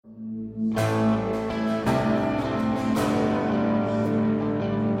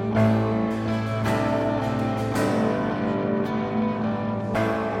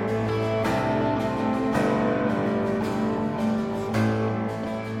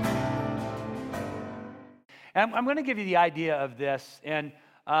And I'm going to give you the idea of this. And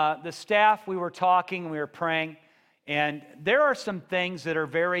the staff, we were talking, we were praying, and there are some things that are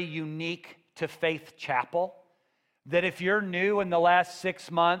very unique to Faith Chapel that if you're new in the last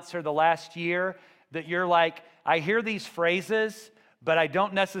 6 months or the last year, that you're like, I hear these phrases, but I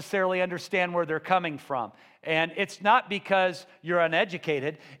don't necessarily understand where they're coming from. And it's not because you're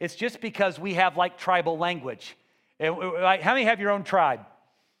uneducated, it's just because we have like tribal language. Like, how many have your own tribe?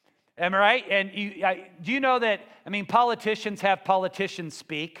 Am I right? And do you know that, politicians have politicians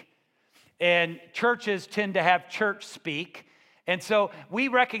speak, and churches tend to have church speak. And so we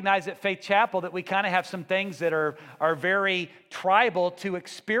recognize at Faith Chapel that we kind of have some things that are very tribal to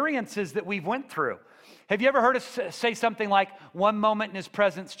experiences that we've went through. Have you ever heard us say something like, one moment in his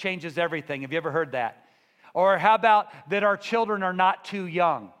presence changes everything? Have you ever heard that? Or how about that our children are not too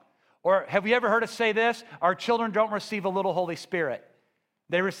young? Or have you ever heard us say this? Our children don't receive a little Holy Spirit.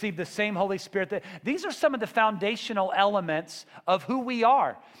 They receive the same Holy Spirit. These are some of the foundational elements of who we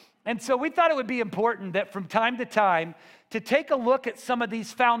are. And so we thought it would be important that from time to time to take a look at some of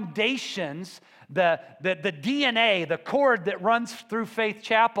these foundations, the DNA, the cord that runs through Faith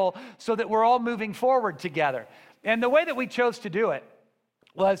Chapel, so that we're all moving forward together. And the way that we chose to do it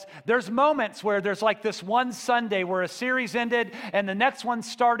was there's moments where there's like this one Sunday where a series ended and the next one's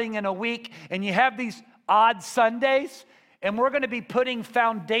starting in a week, and you have these odd Sundays. And we're going to be putting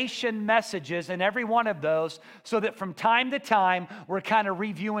foundation messages in every one of those so that from time to time, we're kind of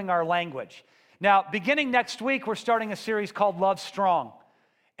reviewing our language. Now, beginning next week, we're starting a series called Love Strong.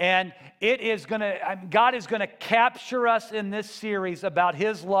 And God is going to capture us in this series about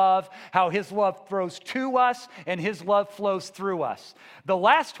His love, how His love flows to us and His love flows through us. The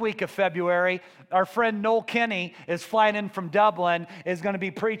last week of February, our friend Noel Kinney is flying in from Dublin, is going to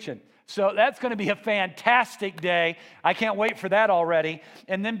be preaching. So that's going to be a fantastic day. I can't wait for that already.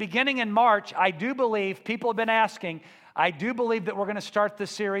 And then beginning in March, I do believe, people have been asking, I do believe that we're going to start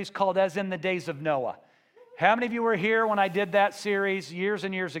this series called As in the Days of Noah. How many of you were here when I did that series years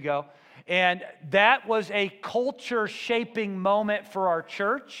and years ago? And that was a culture-shaping moment for our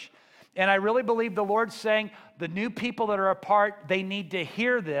church. And I really believe the Lord's saying the new people that are a part, they need to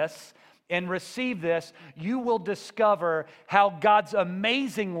hear this and receive this. You will discover how God's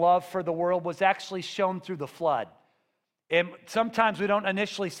amazing love for the world was actually shown through the flood. And sometimes we don't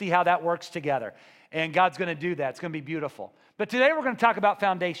initially see how that works together. And God's going to do that. It's going to be beautiful. But today we're going to talk about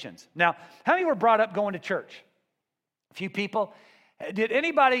foundations. Now, how many were brought up going to church? A few people. Did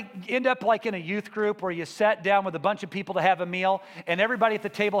anybody end up like in a youth group where you sat down with a bunch of people to have a meal and everybody at the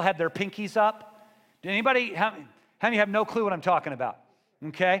table had their pinkies up? Did anybody, how many have no clue what I'm talking about?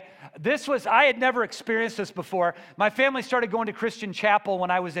 Okay, I had never experienced this before. My family started going to Christian Chapel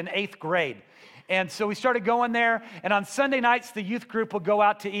when I was in 8th grade. And so we started going there, and on Sunday nights, the youth group would go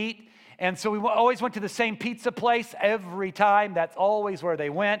out to eat. And so we always went to the same pizza place every time. That's always where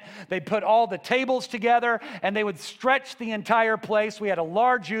they went. They'd put all the tables together, and they would stretch the entire place. We had a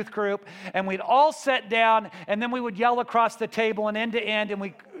large youth group, and we'd all sit down, and then we would yell across the table and end to end,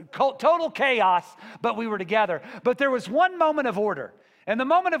 and total chaos, but we were together. But there was one moment of order. And the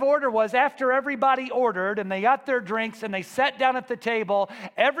moment of order was after everybody ordered and they got their drinks and they sat down at the table,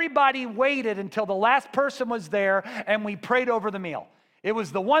 everybody waited until the last person was there and we prayed over the meal. It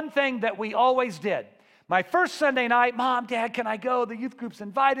was the one thing that we always did. My first Sunday night, Mom, Dad, can I go? The youth group's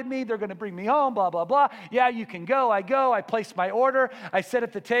invited me. They're going to bring me home, blah, blah, blah. Yeah, you can go. I go. I place my order. I sit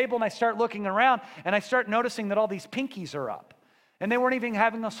at the table and I start looking around and I start noticing that all these pinkies are up. And they weren't even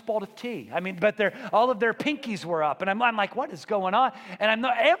having a spot of tea. But all of their pinkies were up. And I'm like, what is going on? And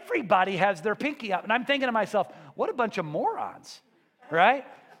everybody has their pinky up. And I'm thinking to myself, what a bunch of morons, right?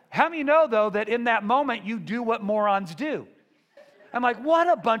 How many know, though, that in that moment, you do what morons do? I'm like, what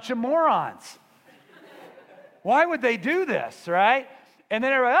a bunch of morons. Why would they do this, right? And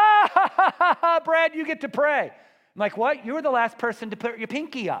then everybody, Brad, you get to pray. I'm like, what? You were the last person to put your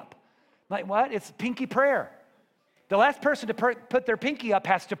pinky up. I'm like, what? It's pinky prayer. The last person to put their pinky up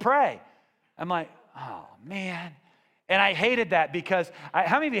has to pray. I'm like, oh, man. And I hated that because,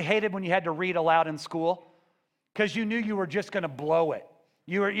 how many of you hated when you had to read aloud in school? Because you knew you were just going to blow it.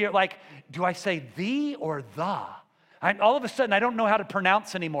 You're like, do I say thee or the? All of a sudden, I don't know how to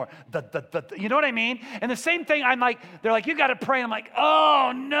pronounce anymore. You know what I mean? And the same thing, they're like, you got to pray. And I'm like,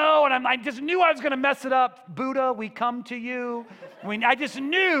 oh, no. And I just knew I was going to mess it up. Buddha, we come to you. I just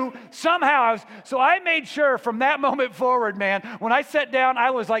knew somehow. So I made sure from that moment forward, man, when I sat down,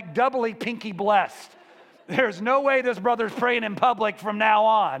 I was like doubly pinky blessed. There's no way this brother's praying in public from now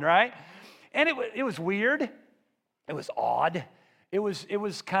on, right? And it was weird. It was odd. It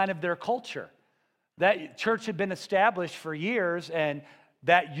was kind of their culture. That church had been established for years, and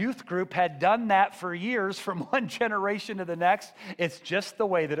That youth group had done that for years from one generation to the next. It's just the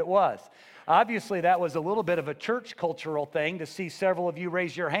way that it was. Obviously, that was a little bit of a church cultural thing to see several of you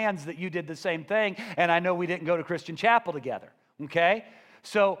raise your hands that you did the same thing, and I know we didn't go to Christian Chapel together, okay?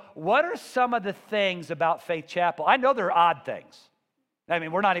 So what are some of the things about Faith Chapel? I know they're odd things. I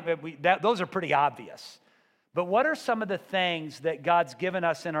mean, those are pretty obvious. But what are some of the things that God's given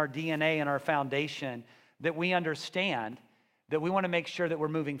us in our DNA and our foundation that we understand, that we want to make sure that we're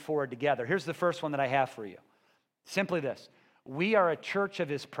moving forward together? Here's the first one that I have for you. Simply this: we are a church of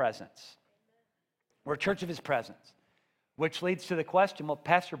His presence. We're a church of His presence, which leads to the question, well,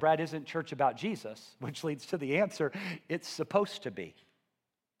 Pastor Brad, isn't church about Jesus? Which leads to the answer, it's supposed to be.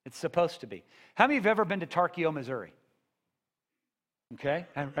 It's supposed to be. How many of you have ever been to Tarkio, Missouri? Okay,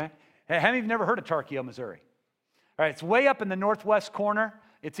 how many of you have never heard of Tarkio, Missouri? All right, it's way up in the northwest corner.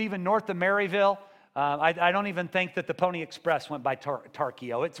 It's even north of Maryville. I don't even think that the Pony Express went by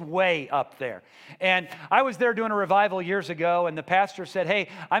Tarkio. It's way up there. And I was there doing a revival years ago, and the pastor said, hey,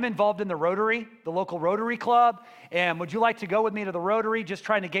 I'm involved in the Rotary, the local Rotary Club, and would you like to go with me to the Rotary, just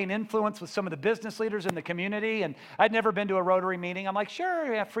trying to gain influence with some of the business leaders in the community? And I'd never been to a Rotary meeting. I'm like,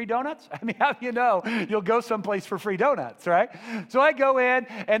 sure, yeah, free donuts? I mean, how do you know you'll go someplace for free donuts, right? So I go in,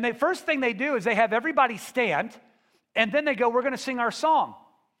 and the first thing they do is they have everybody stand, and then they go, we're going to sing our song.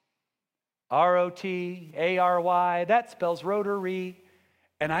 R-O-T-A-R-Y, that spells Rotary.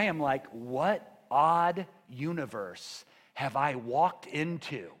 And I am like, what odd universe have I walked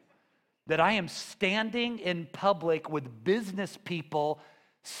into that I am standing in public with business people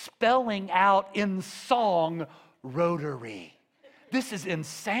spelling out in song Rotary? This is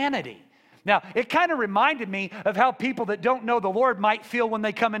insanity. Now, it kind of reminded me of how people that don't know the Lord might feel when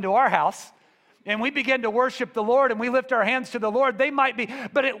they come into our house. And we begin to worship the Lord and we lift our hands to the Lord. They might be,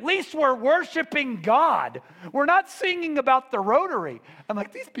 but at least we're worshiping God. We're not singing about the Rotary. I'm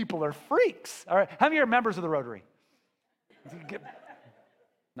like, these people are freaks. All right, how many are members of the Rotary?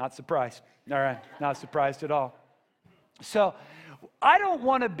 Not surprised. All right, not surprised at all. So I don't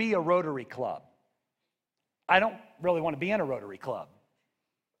want to be a Rotary club. I don't really want to be in a Rotary club.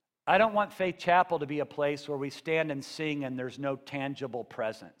 I don't want Faith Chapel to be a place where we stand and sing and there's no tangible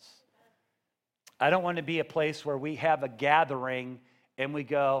presence. I don't want to be a place where we have a gathering and we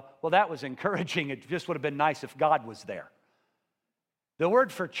go, well, that was encouraging. It just would have been nice if God was there. The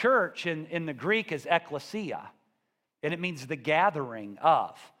word for church in the Greek is ekklesia, and it means the gathering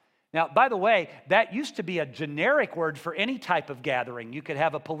of. Now, by the way, that used to be a generic word for any type of gathering. You could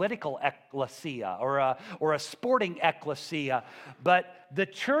have a political ekklesia or a sporting ekklesia, but the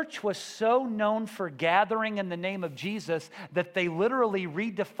church was so known for gathering in the name of Jesus that they literally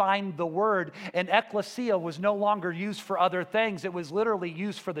redefined the word, and ekklesia was no longer used for other things. It was literally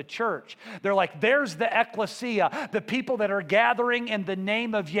used for the church. They're like, there's the ekklesia, the people that are gathering in the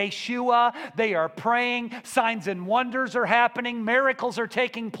name of Yeshua. They are praying, signs and wonders are happening, miracles are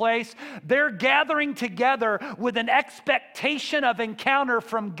taking place. They're gathering together with an expectation of encounter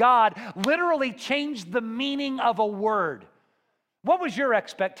from God. Literally changed the meaning of a word. What was your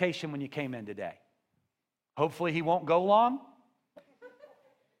expectation when you came in today? Hopefully he won't go long.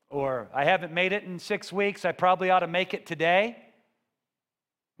 Or I haven't made it in 6 weeks. I probably ought to make it today.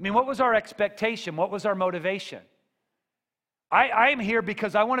 I mean, what was our expectation? What was our motivation? I am here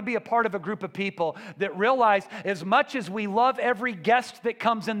because I want to be a part of a group of people that realize as much as we love every guest that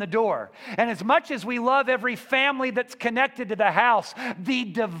comes in the door, and as much as we love every family that's connected to the house, the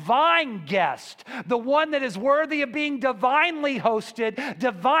divine guest, the one that is worthy of being divinely hosted,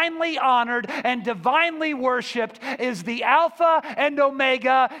 divinely honored, and divinely worshiped is the Alpha and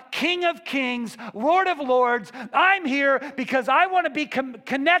Omega, King of Kings, Lord of Lords. I'm here because I want to be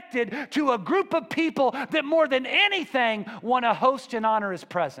connected to a group of people that more than anything want to host and honor His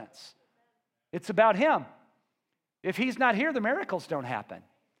presence. It's about Him. If He's not here, the miracles don't happen.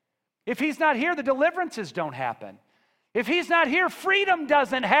 If He's not here, the deliverances don't happen. If He's not here, freedom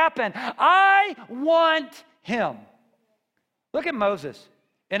doesn't happen. I want Him. Look at Moses.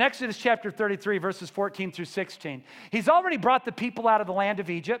 In Exodus chapter 33, verses 14 through 16, he's already brought the people out of the land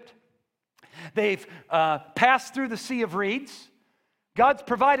of Egypt. They've passed through the Sea of Reeds. God's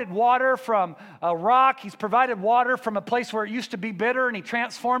provided water from a rock. He's provided water from a place where it used to be bitter, and He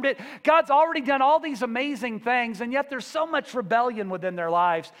transformed it. God's already done all these amazing things, and yet there's so much rebellion within their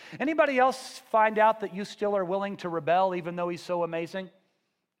lives. Anybody else find out that you still are willing to rebel even though He's so amazing?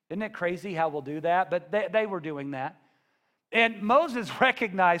 Isn't it crazy how we'll do that? But they were doing that. And Moses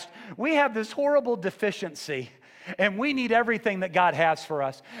recognized we have this horrible deficiency, and we need everything that God has for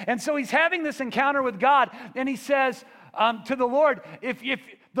us. And so he's having this encounter with God, and he says to the Lord, if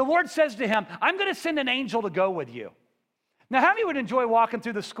the Lord says to him, I'm going to send an angel to go with you. Now, how many would enjoy walking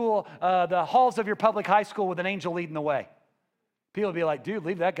through the halls of your public high school with an angel leading the way? People would be like, dude,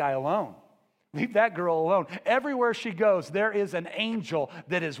 leave that guy alone. Leave that girl alone. Everywhere she goes, there is an angel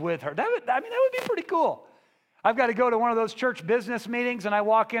that is with her. That would be pretty cool. I've got to go to one of those church business meetings, and I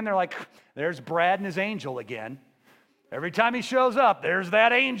walk in, they're like, there's Brad and his angel again. Every time he shows up, there's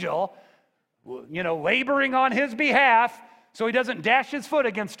that angel, laboring on his behalf so he doesn't dash his foot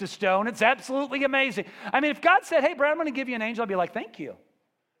against a stone. It's absolutely amazing. I mean, if God said, hey, Brad, I'm going to give you an angel, I'd be like, thank you.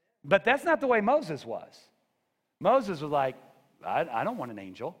 But that's not the way Moses was. Moses was like, I don't want an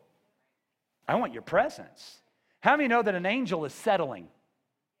angel. I want your presence. How many know that an angel is settling?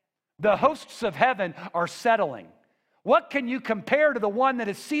 The hosts of heaven are settling. What can you compare to the one that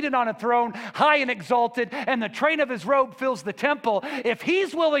is seated on a throne, high and exalted, and the train of his robe fills the temple? If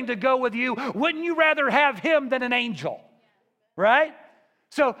he's willing to go with you, wouldn't you rather have him than an angel? Right?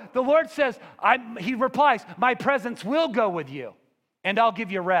 So the Lord says, he replies, my presence will go with you, and I'll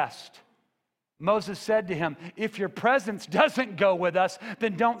give you rest. Moses said to him, if your presence doesn't go with us,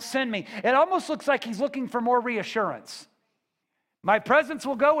 then don't send me. It almost looks like he's looking for more reassurance. My presence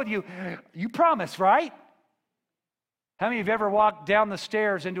will go with you. You promise, right? How many of you have ever walked down the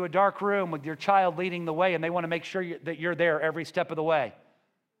stairs into a dark room with your child leading the way and they want to make sure that you're there every step of the way?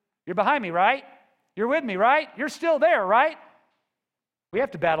 You're behind me, right? You're with me, right? You're still there, right? We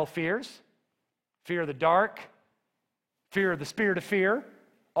have to battle fears. Fear of the dark, fear of the spirit of fear.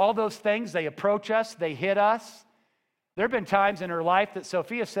 All those things, they approach us, they hit us. There have been times in her life that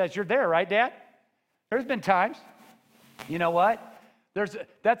Sophia says, you're there, right, Dad? There's been times. You know what?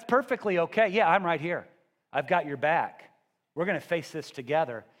 That's perfectly okay. Yeah, I'm right here. I've got your back. We're going to face this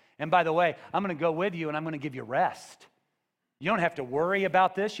together. And by the way, I'm going to go with you and I'm going to give you rest. You don't have to worry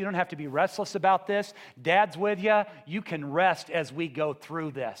about this. You don't have to be restless about this. Dad's with you. You can rest as we go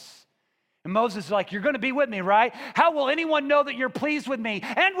through this. And Moses is like, you're going to be with me, right? How will anyone know that you're pleased with me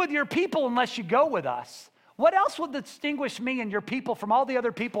and with your people unless you go with us? What else will distinguish me and your people from all the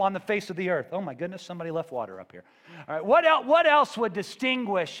other people on the face of the earth? Oh my goodness, somebody left water up here. All right, what else would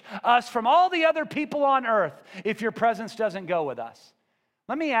distinguish us from all the other people on earth if your presence doesn't go with us?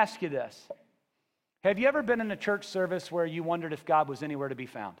 Let me ask you this. Have you ever been in a church service where you wondered if God was anywhere to be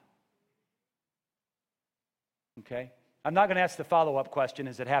found? Okay. I'm not going to ask the follow-up question,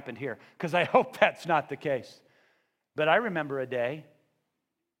 has it happened here? Because I hope that's not the case. But I remember a day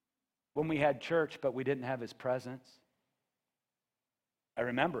when we had church, but we didn't have his presence. I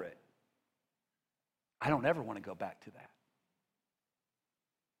remember it. I don't ever want to go back to that.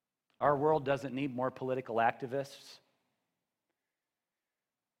 Our world doesn't need more political activists,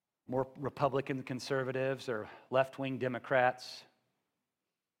 more Republican conservatives or left-wing Democrats.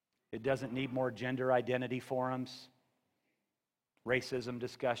 It doesn't need more gender identity forums, racism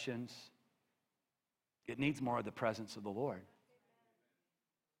discussions. It needs more of the presence of the Lord.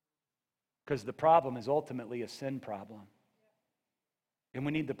 Because the problem is ultimately a sin problem. And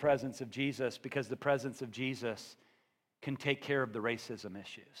we need the presence of Jesus because the presence of Jesus can take care of the racism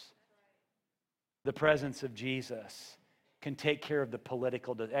issues. The presence of Jesus can take care of the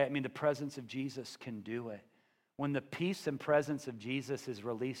political, the presence of Jesus can do it. When the peace and presence of Jesus is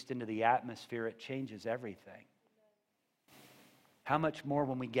released into the atmosphere, it changes everything. How much more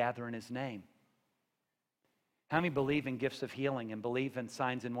when we gather in his name? How many believe in gifts of healing and believe in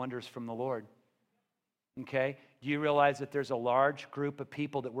signs and wonders from the Lord? Okay? Do you realize that there's a large group of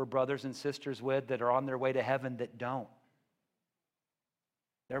people that we're brothers and sisters with that are on their way to heaven that don't?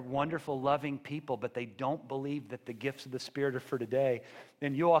 They're wonderful, loving people, but they don't believe that the gifts of the Spirit are for today.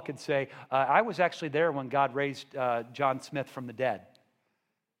 And you all could say, I was actually there when God raised John Smith from the dead.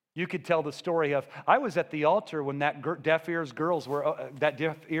 You could tell the story of, I was at the altar when that deaf ears were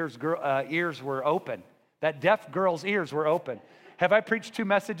open. That deaf girl's ears were open. Have I preached 2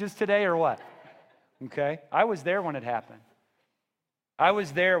 messages today or what? Okay. I was there when it happened. I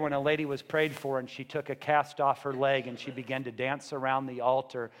was there when a lady was prayed for and she took a cast off her leg and she began to dance around the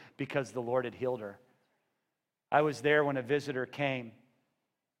altar because the Lord had healed her. I was there when a visitor came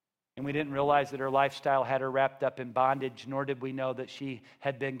and we didn't realize that her lifestyle had her wrapped up in bondage, nor did we know that she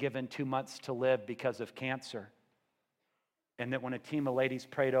had been given 2 months to live because of cancer. And that when a team of ladies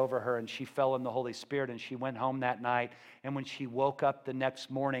prayed over her and she fell in the Holy Spirit and she went home that night, and when she woke up the next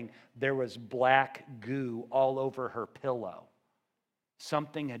morning, there was black goo all over her pillow.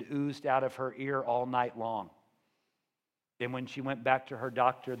 Something had oozed out of her ear all night long. And when she went back to her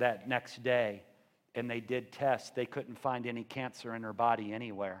doctor that next day and they did tests, they couldn't find any cancer in her body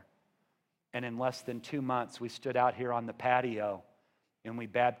anywhere. And in less than 2 months, we stood out here on the patio and we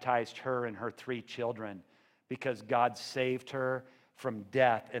baptized her and her 3 children because God saved her from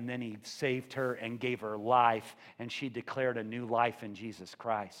death, and then he saved her and gave her life, and she declared a new life in Jesus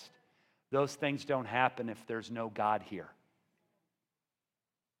Christ. Those things don't happen if there's no God here.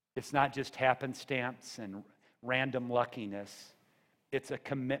 It's not just happenstance and random luckiness. It's a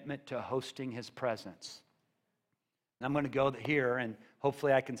commitment to hosting his presence. And I'm going to go here, and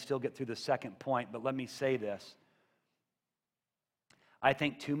hopefully I can still get through the second point, but let me say this. I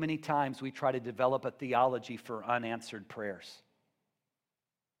think too many times we try to develop a theology for unanswered prayers.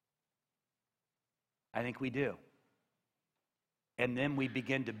 I think we do. And then we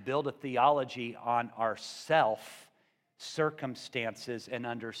begin to build a theology on our circumstances and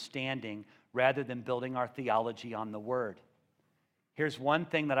understanding rather than building our theology on the Word. Here's one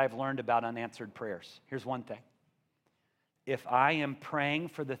thing that I've learned about unanswered prayers. Here's one thing. If I am praying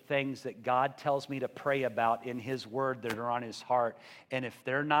for the things that God tells me to pray about in His Word that are on His heart, and if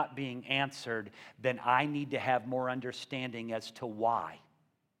they're not being answered, then I need to have more understanding as to why.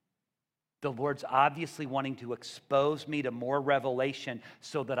 The Lord's obviously wanting to expose me to more revelation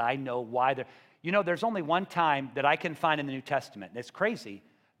so that I know why they're... You know, there's only one time that I can find in the New Testament, and it's crazy,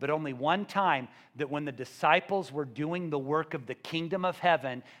 but only one time that when the disciples were doing the work of the kingdom of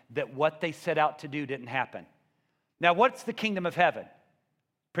heaven, that what they set out to do didn't happen. Now, what's the kingdom of heaven?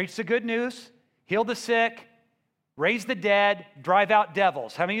 Preach the good news, heal the sick, raise the dead, drive out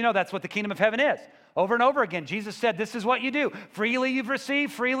devils. How many of you know that's what the kingdom of heaven is? Over and over again, Jesus said, this is what you do. Freely you've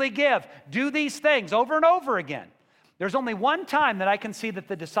received, freely give. Do these things over and over again. There's only one time that I can see that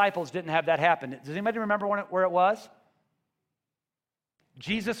the disciples didn't have that happen. Does anybody remember where it was?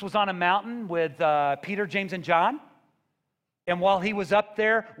 Jesus was on a mountain with Peter, James, and John. And while he was up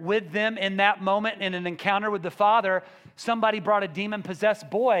there with them in that moment in an encounter with the Father, somebody brought a demon-possessed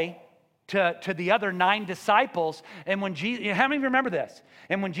boy to the other 9 disciples. And when Jesus, how many of you remember this?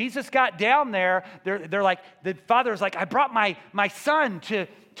 And when Jesus got down there, they're like, the Father was like, I brought my son to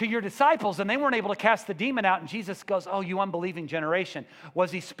your disciples, and they weren't able to cast the demon out. And Jesus goes, oh, you unbelieving generation.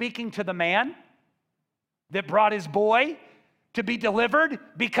 Was he speaking to the man that brought his boy to be delivered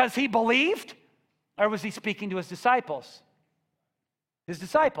because he believed? Or was he speaking to his disciples? His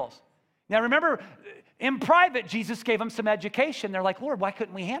disciples. Now remember, in private, Jesus gave them some education. They're like, Lord, why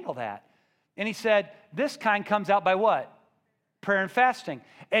couldn't we handle that? And he said, this kind comes out by what? Prayer and fasting.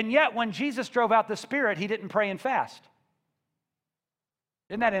 And yet, when Jesus drove out the spirit, he didn't pray and fast.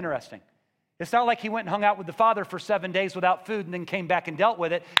 Isn't that interesting? It's not like he went and hung out with the Father for 7 days without food and then came back and dealt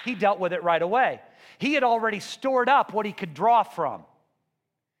with it. He dealt with it right away. He had already stored up what he could draw from.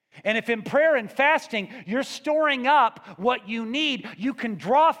 And if in prayer and fasting, you're storing up what you need, you can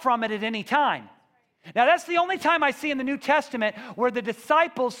draw from it at any time. Now, that's the only time I see in the New Testament where the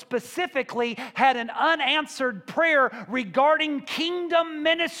disciples specifically had an unanswered prayer regarding kingdom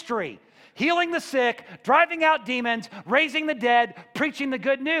ministry. Healing the sick, driving out demons, raising the dead, preaching the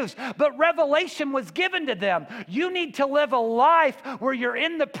good news. But revelation was given to them. You need to live a life where you're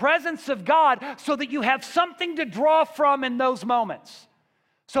in the presence of God so that you have something to draw from in those moments.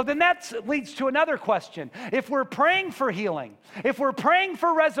 So then that leads to another question. If we're praying for healing, if we're praying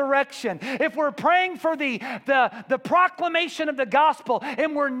for resurrection, if we're praying for the proclamation of the gospel,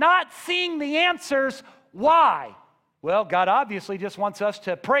 and we're not seeing the answers, why? Well, God obviously just wants us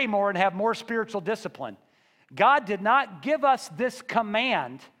to pray more and have more spiritual discipline. God did not give us this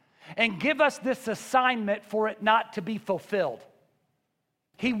command and give us this assignment for it not to be fulfilled.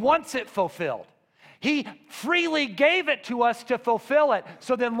 He wants it fulfilled. He freely gave it to us to fulfill it.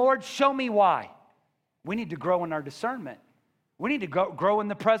 So then, Lord, show me why. We need to grow in our discernment. We need to grow in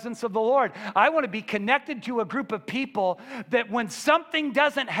the presence of the Lord. I want to be connected to a group of people that when something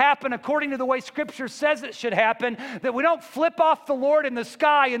doesn't happen according to the way Scripture says it should happen, that we don't flip off the Lord in the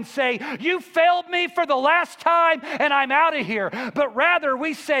sky and say, you failed me for the last time and I'm out of here. But rather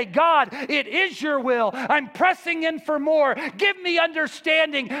we say, God, it is your will. I'm pressing in for more. Give me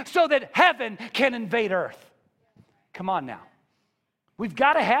understanding so that heaven can invade earth. Come on now. We've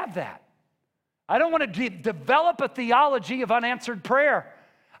got to have that. I don't want to develop a theology of unanswered prayer.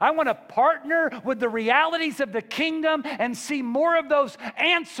 I want to partner with the realities of the kingdom and see more of those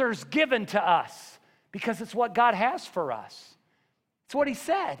answers given to us because it's what God has for us. It's what He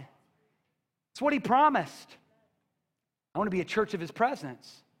said. It's what He promised. I want to be a church of His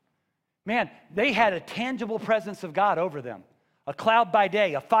presence. Man, they had a tangible presence of God over them. A cloud by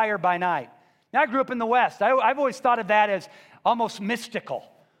day, a fire by night. Now, I grew up in the West. I've always thought of that as almost mystical.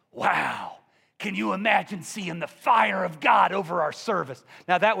 Wow. Can you imagine seeing the fire of God over our service?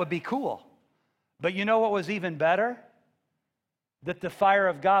 Now, that would be cool. But you know what was even better? That the fire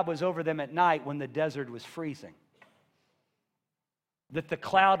of God was over them at night when the desert was freezing. That the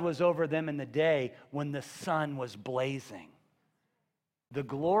cloud was over them in the day when the sun was blazing. The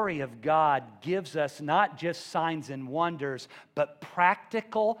glory of God gives us not just signs and wonders, but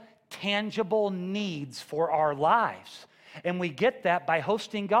practical, tangible needs for our lives. And we get that by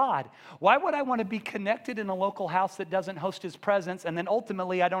hosting God. Why would I want to be connected in a local house that doesn't host His presence, and then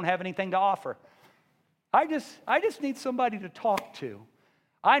ultimately I don't have anything to offer? I just need somebody to talk to.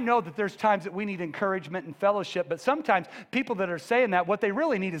 I know that there's times that we need encouragement and fellowship, but sometimes people that are saying that, what they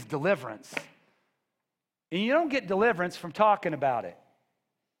really need is deliverance. And you don't get deliverance from talking about it.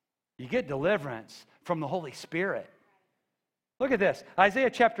 You get deliverance from the Holy Spirit. Look at this.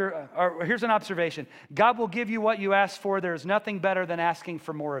 Isaiah here's an observation. God will give you what you ask for. There is nothing better than asking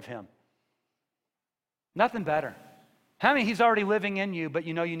for more of Him. Nothing better. How many He's already living in you, but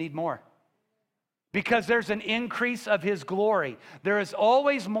you know you need more? Because there's an increase of His glory. There is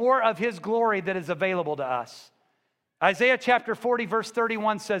always more of His glory that is available to us. Isaiah chapter 40, verse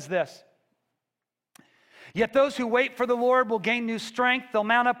 31 says this. Yet those who wait for the Lord will gain new strength. They'll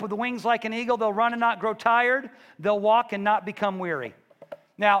mount up with wings like an eagle. They'll run and not grow tired. They'll walk and not become weary.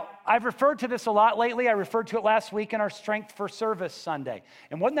 Now, I've referred to this a lot lately. I referred to it last week in our Strength for Service Sunday.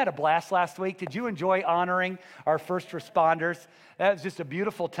 And wasn't that a blast last week? Did you enjoy honoring our first responders? That was just a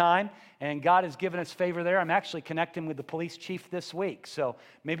beautiful time, and God has given us favor there. I'm actually connecting with the police chief this week, so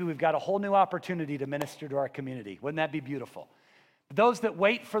maybe we've got a whole new opportunity to minister to our community. Wouldn't that be beautiful? Those that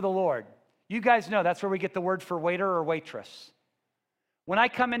wait for the Lord, you guys know that's where we get the word for waiter or waitress. When I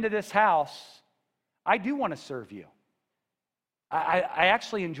come into this house, I do want to serve you. I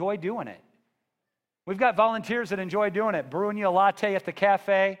actually enjoy doing it. We've got volunteers that enjoy doing it, brewing you a latte at the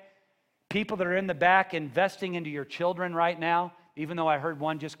cafe, people that are in the back investing into your children right now, even though I heard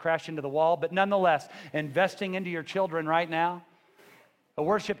one just crash into the wall, but nonetheless, investing into your children right now. A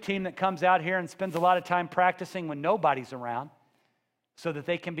worship team that comes out here and spends a lot of time practicing when nobody's around, so that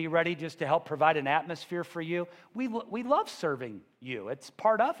they can be ready just to help provide an atmosphere for you. We love serving you. It's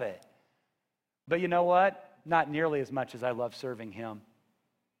part of it. But you know what? Not nearly as much as I love serving Him.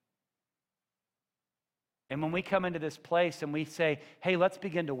 And when we come into this place and we say, hey, let's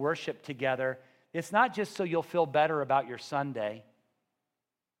begin to worship together, it's not just so you'll feel better about your Sunday,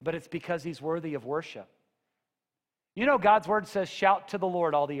 but it's because He's worthy of worship. You know, God's word says, shout to the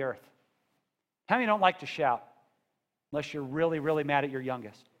Lord, all the earth. How many don't like to shout? Unless you're really, really mad at your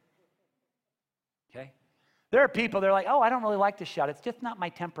youngest. Okay? There are people, they're like, oh, I don't really like to shout. It's just not my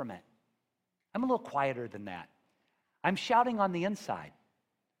temperament. I'm a little quieter than that. I'm shouting on the inside.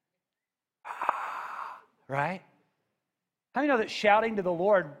 Right? How many know that shouting to the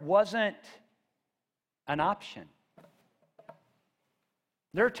Lord wasn't an option?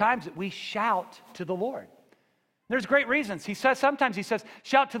 There are times that we shout to the Lord. There's great reasons. Sometimes he says,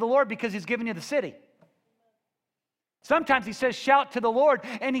 shout to the Lord because He's given you the city. Sometimes He says, shout to the Lord,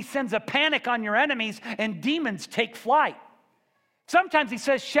 and He sends a panic on your enemies and demons take flight. Sometimes He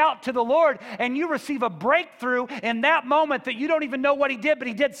says, shout to the Lord, and you receive a breakthrough in that moment that you don't even know what He did, but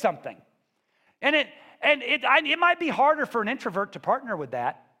He did something. And it might be harder for an introvert to partner with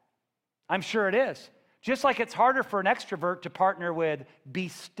that. I'm sure it is. Just like it's harder for an extrovert to partner with, be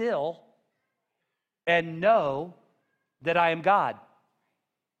still and know that I am God.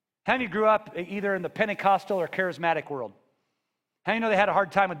 How many grew up either in the Pentecostal or charismatic world? How many know they had a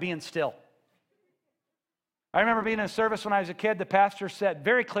hard time with being still? I remember being in a service when I was a kid. The pastor said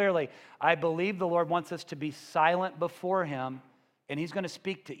very clearly, I believe the Lord wants us to be silent before Him, and He's going to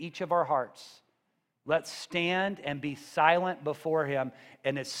speak to each of our hearts. Let's stand and be silent before Him.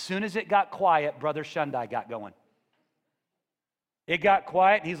 And as soon as it got quiet, Brother Shundai got going. It got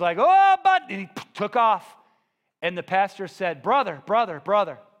quiet, and he's like, oh, but, and he took off. And the pastor said, brother. He's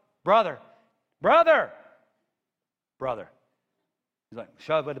like,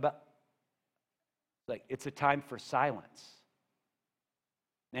 shut up about. Like, it's a time for silence.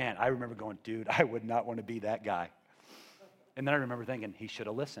 Man, I remember going, dude, I would not want to be that guy. And then I remember thinking, he should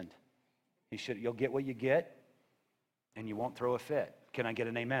have listened. You'll get what you get, and you won't throw a fit. Can I get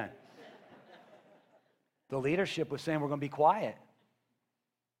an amen? The leadership was saying we're going to be quiet.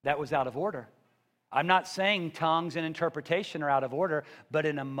 That was out of order. I'm not saying tongues and interpretation are out of order, but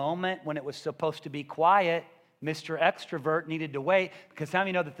in a moment when it was supposed to be quiet, Mr. Extrovert needed to wait, because how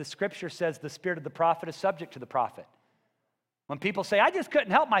many know that the scripture says the spirit of the prophet is subject to the prophet? When people say, I just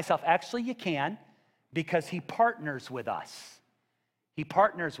couldn't help myself, actually you can, because he partners with us. He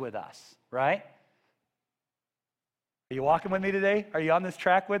partners with us, right? Are you walking with me today? Are you on this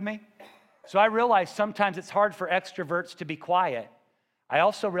track with me? So I realize sometimes it's hard for extroverts to be quiet. I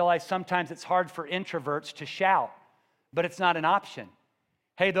also realize sometimes it's hard for introverts to shout, but it's not an option.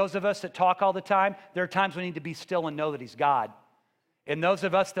 Hey, those of us that talk all the time, there are times we need to be still and know that He's God. And those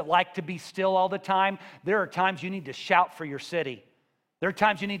of us that like to be still all the time, there are times you need to shout for your city. There are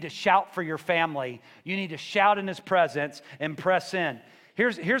times you need to shout for your family. You need to shout in His presence and press in.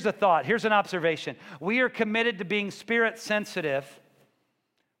 Here's a thought. Here's an observation. We are committed to being spirit sensitive,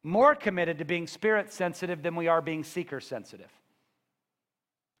 more committed to being spirit sensitive than we are being seeker sensitive.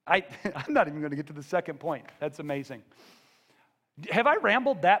 I'm not even going to get to the second point. That's amazing. Have I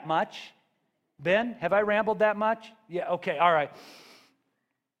rambled that much? Ben, have I rambled that much? Yeah, okay, all right.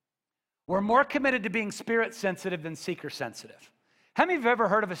 We're more committed to being spirit sensitive than seeker sensitive. How many of you have ever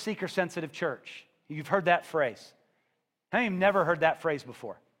heard of a seeker sensitive church? You've heard that phrase. How many of you have never heard that phrase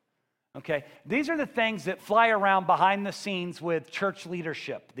before? Okay, these are the things that fly around behind the scenes with church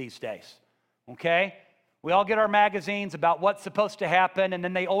leadership these days. Okay? We all get our magazines about what's supposed to happen, and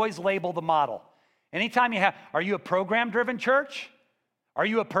then they always label the model. Anytime are you a program-driven church? Are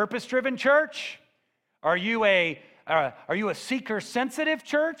you a purpose-driven church? Are you a seeker-sensitive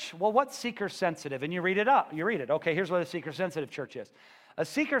church? Well, what's seeker-sensitive? And you read it up. You read it. Okay, here's what a seeker-sensitive church is. A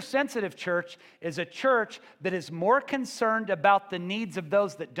seeker-sensitive church is a church that is more concerned about the needs of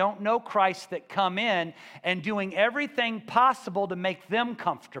those that don't know Christ that come in and doing everything possible to make them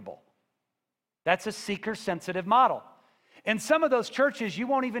comfortable. That's a seeker-sensitive model. In some of those churches, you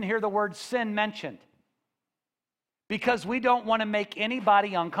won't even hear the word sin mentioned because we don't want to make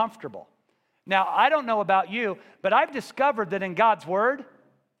anybody uncomfortable. Now, I don't know about you, but I've discovered that in God's Word,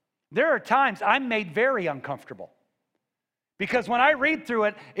 there are times I'm made very uncomfortable. Because when I read through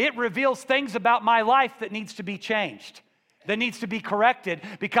it, it reveals things about my life that needs to be changed, that needs to be corrected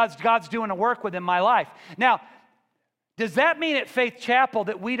because God's doing a work within my life. Now, does that mean at Faith Chapel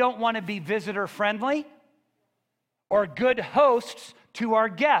that we don't want to be visitor friendly or good hosts to our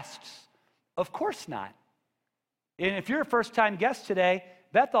guests? Of course not. And if you're a first-time guest today,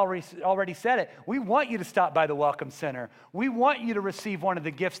 Beth already said it. We want you to stop by the Welcome Center. We want you to receive one of the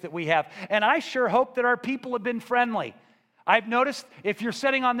gifts that we have. And I sure hope that our people have been friendly. I've noticed if you're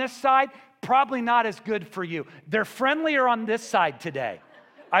sitting on this side, probably not as good for you. They're friendlier on this side today.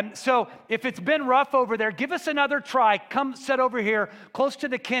 So if it's been rough over there, give us another try. Come sit over here close to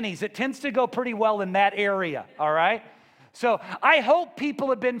the Kinneys. It tends to go pretty well in that area, all right? So I hope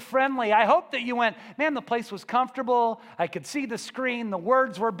people have been friendly. I hope that you went, man, the place was comfortable. I could see the screen. The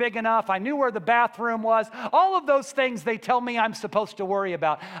words were big enough. I knew where the bathroom was. All of those things they tell me I'm supposed to worry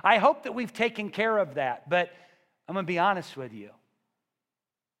about. I hope that we've taken care of that. But I'm going to be honest with you.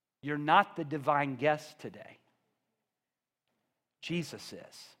 You're not the divine guest today. Jesus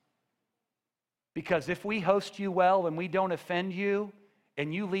is. Because if we host you well and we don't offend you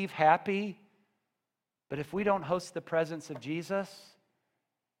and you leave happy, but if we don't host the presence of Jesus,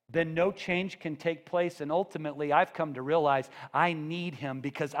 then no change can take place. And ultimately, I've come to realize I need Him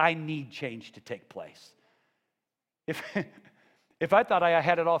because I need change to take place. If I thought I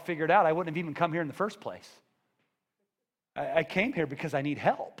had it all figured out, I wouldn't have even come here in the first place. I came here because I need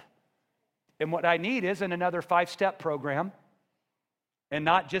help. And what I need isn't another 5-step program and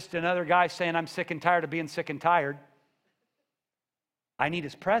not just another guy saying I'm sick and tired of being sick and tired. I need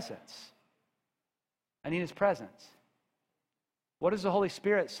His presence. I need His presence. What is the Holy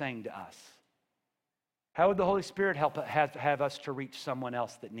Spirit saying to us? How would the Holy Spirit have us to reach someone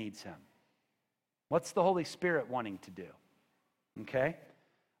else that needs Him? What's the Holy Spirit wanting to do? Okay?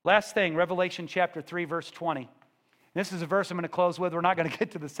 Last thing, Revelation chapter 3, verse 20. This is a verse I'm going to close with. We're not going to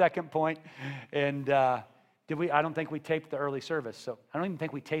get to the second point. And I don't think we taped the early service. So I don't even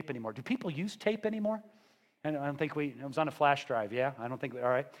think we tape anymore. Do people use tape anymore? I don't think it was on a flash drive, yeah? I don't think all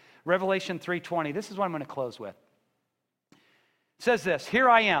right. Revelation 3:20. This is what I'm going to close with. It says this, "Here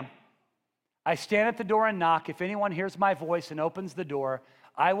I am. I stand at the door and knock. If anyone hears my voice and opens the door,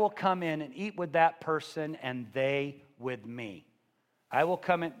 I will come in and eat with that person and they with me." I will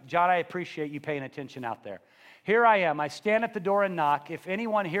come in. John, I appreciate you paying attention out there. Here I am. I stand at the door and knock. If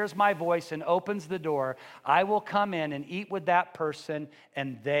anyone hears my voice and opens the door, I will come in and eat with that person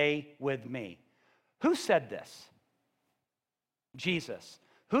and they with me. Who said this? Jesus.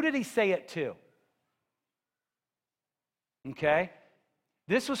 Who did He say it to? Okay.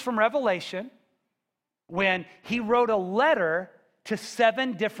 This was from Revelation when He wrote a letter to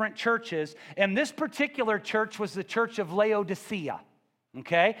 7 different churches. And this particular church was the church of Laodicea.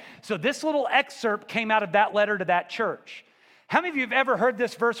 Okay? So this little excerpt came out of that letter to that church. How many of you have ever heard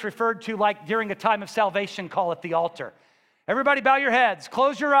this verse referred to like during a time of salvation call at the altar? Everybody bow your heads,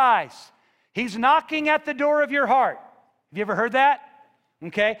 close your eyes. He's knocking at the door of your heart. Have you ever heard that?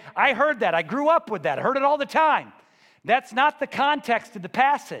 Okay? I heard that. I grew up with that. I heard it all the time. That's not the context of the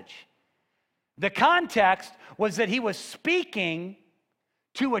passage. The context was that He was speaking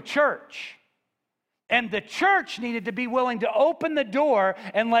to a church. And the church needed to be willing to open the door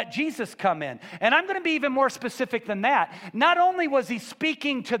and let Jesus come in. And I'm going to be even more specific than that. Not only was he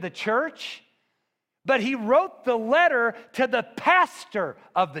speaking to the church, but he wrote the letter to the pastor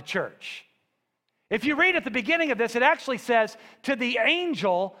of the church. If you read at the beginning of this, it actually says, to the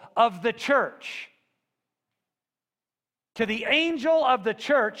angel of the church. To the angel of the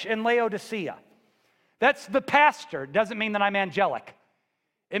church in Laodicea. That's the pastor. It doesn't mean that I'm angelic.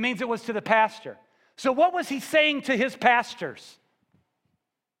 It means it was to the pastor. So what was he saying to his pastors?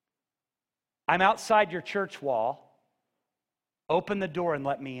 I'm outside your church wall. Open the door and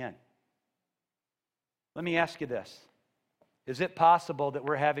let me in. Let me ask you this. Is it possible that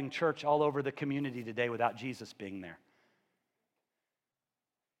we're having church all over the community today without Jesus being there?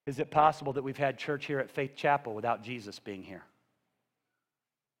 Is it possible that we've had church here at Faith Chapel without Jesus being here?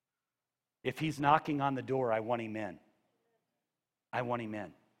 If he's knocking on the door, I want him in. I want him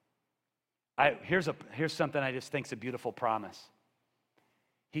in. Here's something I just think is a beautiful promise.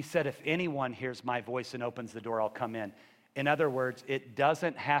 He said, if anyone hears my voice and opens the door, I'll come in. In other words, it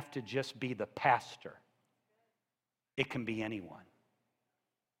doesn't have to just be the pastor. It can be anyone.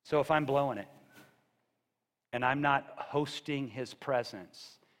 So if I'm blowing it and I'm not hosting his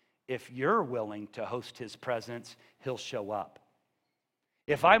presence, if you're willing to host his presence, he'll show up.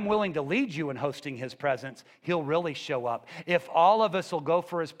 If I'm willing to lead you in hosting his presence, he'll really show up. If all of us will go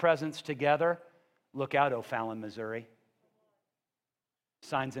for his presence together, look out, O'Fallon, Missouri.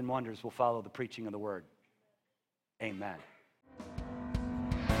 Signs and wonders will follow the preaching of the word. Amen.